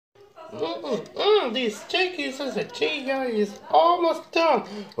This chicken quesadilla is almost done.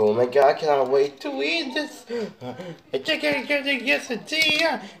 Oh my god, I cannot wait to eat this. A chicken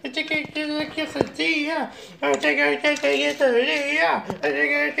quesadilla. A chicken quesadilla. A chicken quesadilla. A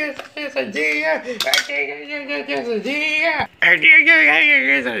chicken quesadilla. A chicken quesadilla. A chicken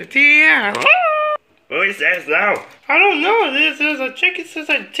quesadilla. What is that now? I don't know. This is a chicken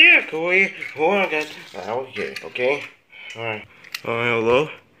quesadilla. Can we hold on, guys? Out here, okay? Alright. Hello?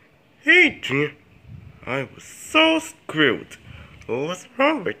 Hey, Junior. I was so screwed. What's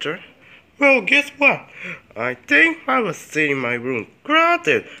wrong, Richard? Well, guess what? I think I was sitting in my room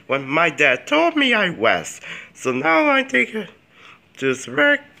grounded when my dad told me I was. So now I think I just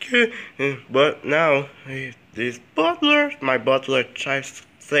wreck it. But now, my butler tries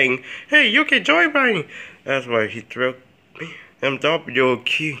saying, hey, you can join riding. That's why he threw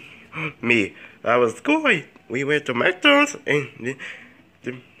me. I was going. We went to McDonald's and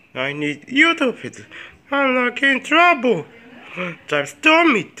I need you to fit. I'm not in trouble. Just told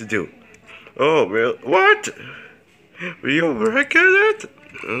me to do. Oh, well, what? Will you reckon it?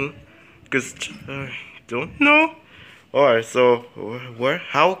 Cause I don't know. Alright, so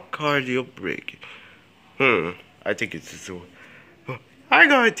how car do you break? I think it's this one. I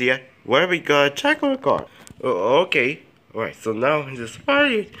got an idea. Where we gotta check our car. Okay. Alright, so now this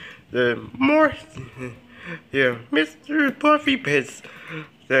party, the more here, Mr. Puffy Pits,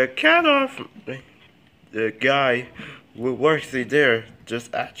 the cat of the guy who works in there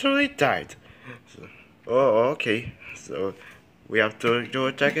just actually died. So, okay. So we have to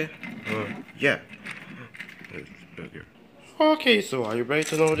go check it. Yeah. Okay, so are you ready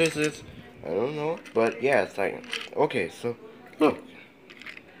to know what this is? I don't know, but yes, okay, so look,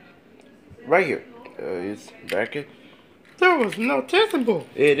 right here, it's bracket. There was no testable.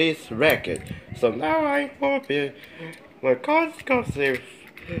 It is racket. So now I hope it. My concept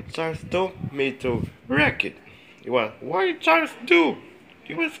Charles told me to wreck it. Well, what did Charles do?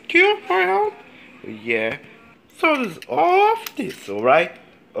 He was killed for help? Yeah. So this all of this, alright?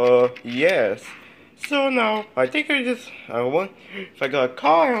 Yes. So now I think I want if I got a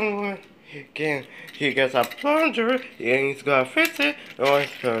car on he gets a plunger and he's gonna fix it or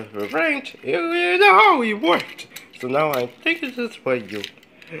it's gonna arrange. You know how it worked. So now I think it's just what you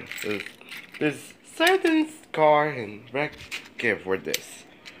this sentence car and wreck give for this.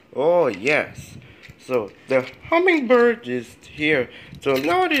 Oh yes. So the hummingbird is here. So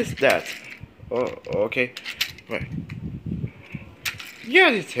notice that. Oh okay. Right. Yeah,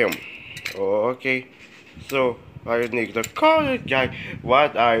 it's him. Oh, okay. So I need to call the guy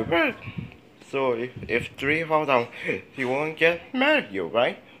what I read. So if three fall down, he won't get mad at you,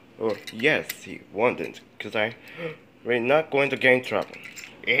 right? Oh yes, he won't, cause we're not going to get in trouble.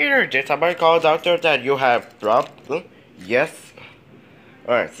 Either did somebody call doctor that you have problem? Yes.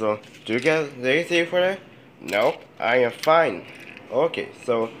 Alright, so do you get lazy for that? No, I am fine. Okay,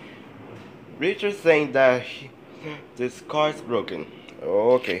 so Richard's saying that this car is broken.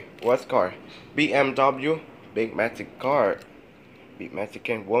 Okay, what car? BMW, big Mexican car. Big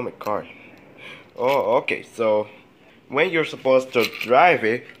Mexican woman car. Oh, okay, so when you're supposed to drive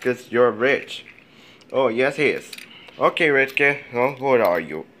it, cause you're rich. Oh, yes he is. Okay, rich kid, how old are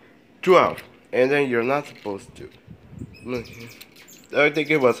you? 12. And then you're not supposed to. I think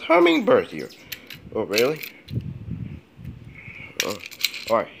it was hummingbird here. Oh, really? Oh,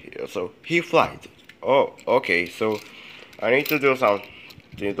 alright, so he flies. Oh, okay, so I need to do something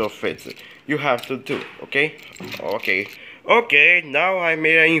to fix it. You have to do, okay? Okay. Okay, now I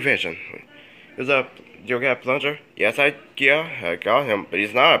made an invention. You got a plunger? Yes, I got him, but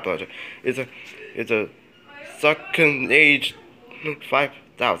it's not a plunger. It's a second age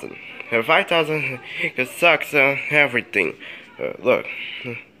 5,000. 5,000 it sucks everything. Look.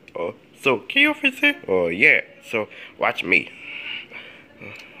 Oh, so can you fix it? Oh yeah. So watch me.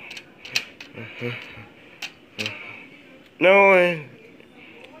 No,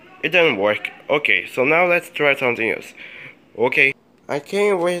 it didn't work. Okay, so now let's try something else. Okay. I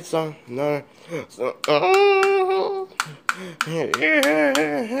can't wait some no. So,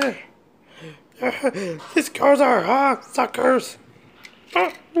 these cars are hot suckers.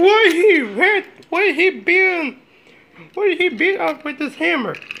 Where he been? Where he beat up with this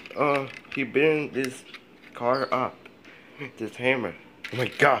hammer? He beat this car up. This hammer. Oh my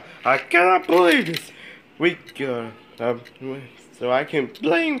god, I cannot believe this. We got so I can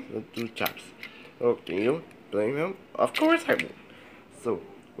blame the two chaps. Oh, can you blame him? Of course I will. So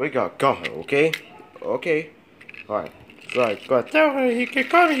we got her, okay? Okay. Alright. So I got tell her he can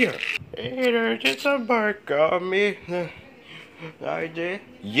come here. Either just a bark on me. I did.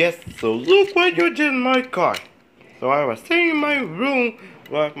 Yes, so look what you did in my car. So I was sitting in my room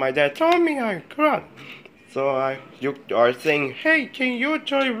Well, my dad told me I cried. So you are saying, hey, can you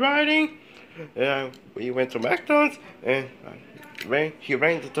enjoy riding? And we went to McDonald's and he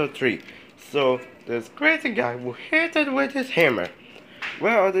ran into a tree. So this crazy guy who hit it with his hammer.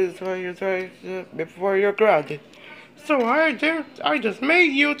 Well, this is what you tried before you're grounded. So I just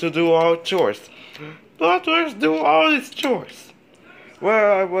made you to do all chores. Butlers do all these chores.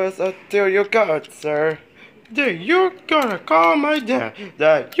 Well, I was until you got, sir. Then you're gonna call my dad.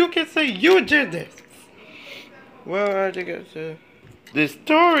 That you can say you did this. Well, I think the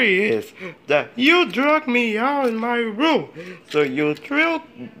story is that you drug me out in my room. So you drilled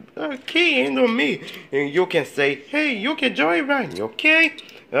a key into me. And you can say, hey, you can join Ryan, okay?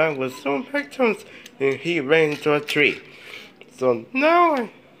 I was so McDonald's and he ran into a tree. So now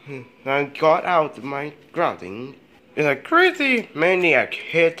I got out my grounding. And a crazy maniac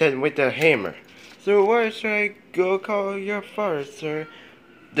hit it with a hammer. So why should I go call your father, sir?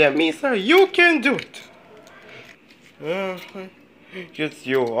 That means that you can do it. Because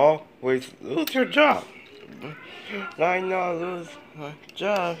you always lose your job. I not lose my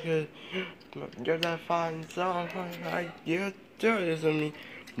job because you're that fine song. You do this to me.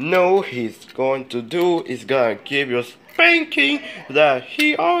 No, he's going to do is gonna give you a spanking that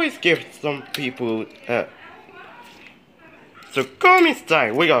he always gives some people. So come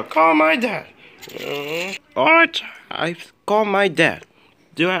inside. We gotta call my dad. Alright, I've called my dad.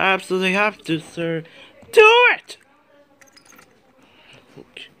 Do I absolutely have to, sir? Do it!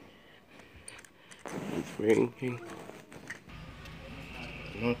 Okay. It's ringing.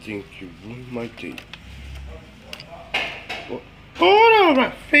 I think you ruined my day. Oh, hold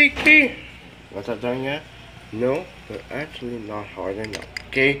on, Rafiki. Was I done yet? No, but actually not hard enough,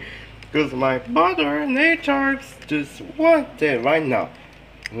 okay? Because my brother and HR just want it right now.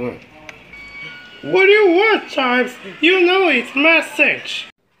 What do you want, Chives? You know it's message.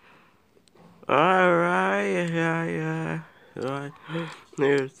 Alright, yeah.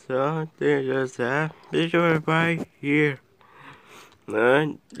 There's something just happened right here.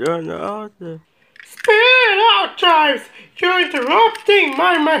 And you know the... Spit it out, Chives! You're interrupting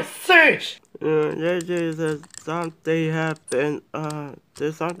my message! This is something happened,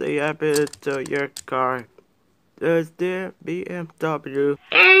 there's something happened to your car. Does the BMW?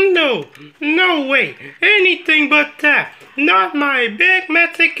 No way. Anything but that. Not my big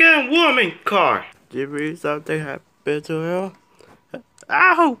Mexican woman car. Did something happen to him?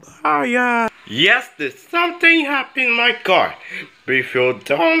 Ow! Oh yeah. Yes, there's something happened in my car. But if you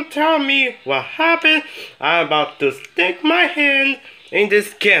don't tell me what happened, I'm about to stick my hand in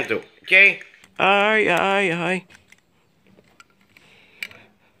this candle, okay? Aye.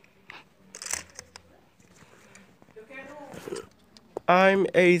 I'm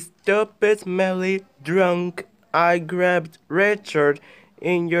a stupid, smelly drunk. I grabbed Richard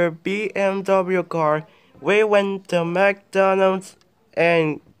in your BMW car. We went to McDonald's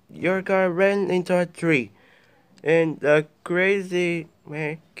and your car ran into a tree. And the crazy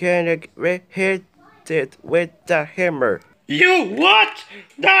mechanic hit it with the hammer. You what?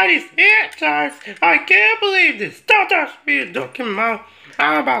 That is it, Charles. I can't believe this. Stop that speed, Ducky Mouth.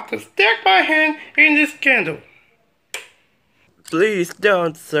 I'm about to stick my hand in this candle. Please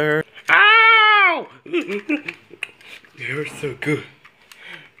don't, sir. Ow! You're so good.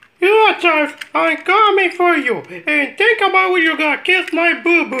 You know, Charles, I'm coming for you. And think about when you gonna kiss my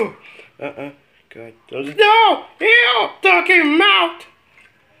boo-boo. God. No! Ew! Ducky Mouth!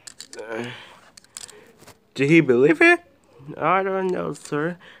 Did he believe it? I don't know,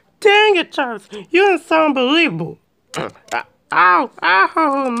 sir. Dang it, Charles! You don't sound believable. Ow,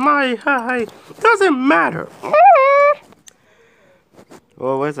 my eye. Doesn't matter.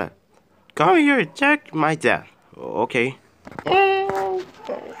 What was that? Come here and check my dad. Okay.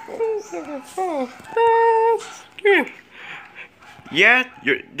 Yeah,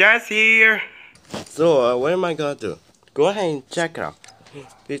 your dad's here. So, what am I gonna do? Go ahead and check it out.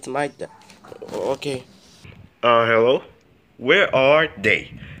 It's my dad. Okay. Hello? Where are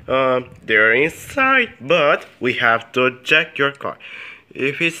they? They're inside, but we have to check your car.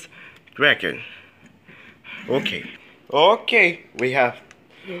 If it's wrecked. Okay, we have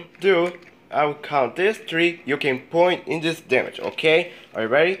to. I'll count this 3. You can point in this damage, okay? Are you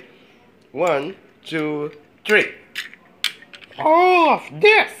ready? 1, 2, 3. All of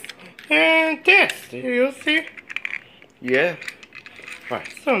this and this. Do you see? Yeah. Right.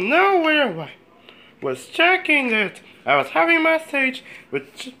 So now where am I? Was checking that I was having a message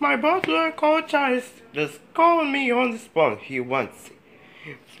with my butler called Chase just calling me on the phone. He wants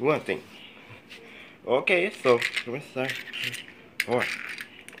one thing. Okay, so alright.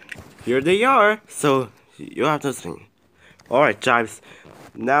 Here they are. So you have to sing. Alright, Chives.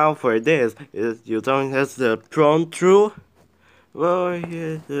 Now for this, is you don't have the prone through. Well,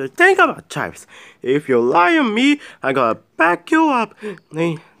 yeah, think about types. If you lie on me, I gotta back you up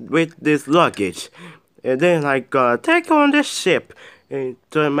with this luggage. And then I gotta take you on this ship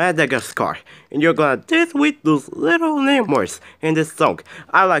to Madagascar. And you're gonna dance with those little lemurs in this song.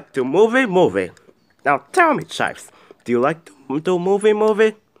 I like to move it. Now tell me, Chives, do you like to move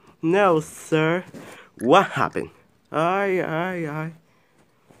it? No, sir. What happened? I.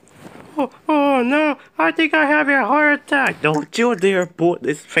 Oh no, I think I have a heart attack. Don't you dare pull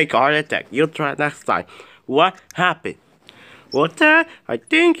this fake heart attack. You try next time. What happened? Well, Dad, I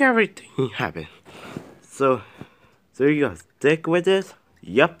think everything happened. So you gonna stick with this?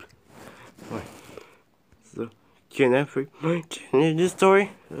 Yup. So, can I change this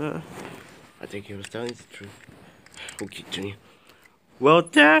story? I think he was telling the truth. Okay, Junior. Well,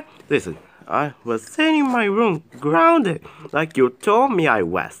 Dad, listen. I was sitting in my room, grounded, like you told me I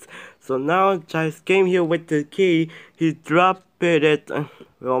was. So now Giles came here with the key. He dropped it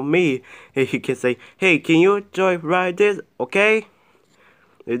on me. And he can say, "Hey, can you ride this, okay?"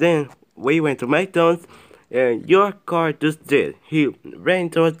 And then we went to McDonald's, and your car just did. He ran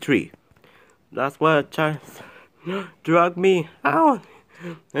into a tree. That's why Giles dragged me out.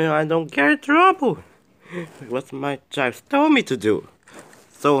 And I don't get in trouble. What my Giles told me to do.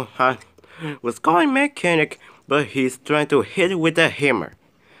 So I was calling mechanic, but he's trying to hit it with a hammer.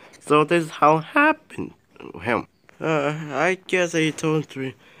 So this is how it happened to him. I guess he told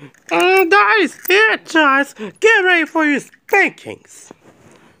me. That is it, Giles. Get ready for your spankings.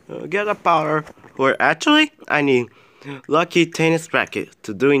 Get a powder, or actually, I need lucky tennis racket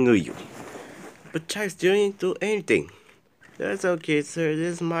to do in New York. But Giles didn't do anything. That's okay, sir.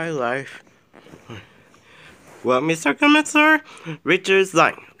 This is my life. Well, Mr. Commissar, Richard's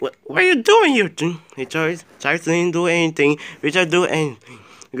lying. What are you doing here, Jim? Hey, Giles didn't do anything. Richard do anything.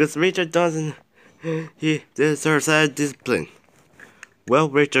 Because Richard doesn't. He deserves a discipline. Well,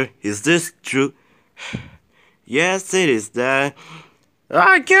 Richard, is this true? Yes, it is, Dad.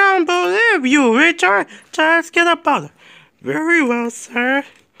 I can't believe you, Richard. Giles, get up out. Very well, sir.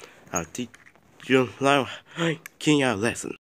 I'll teach you a lesson.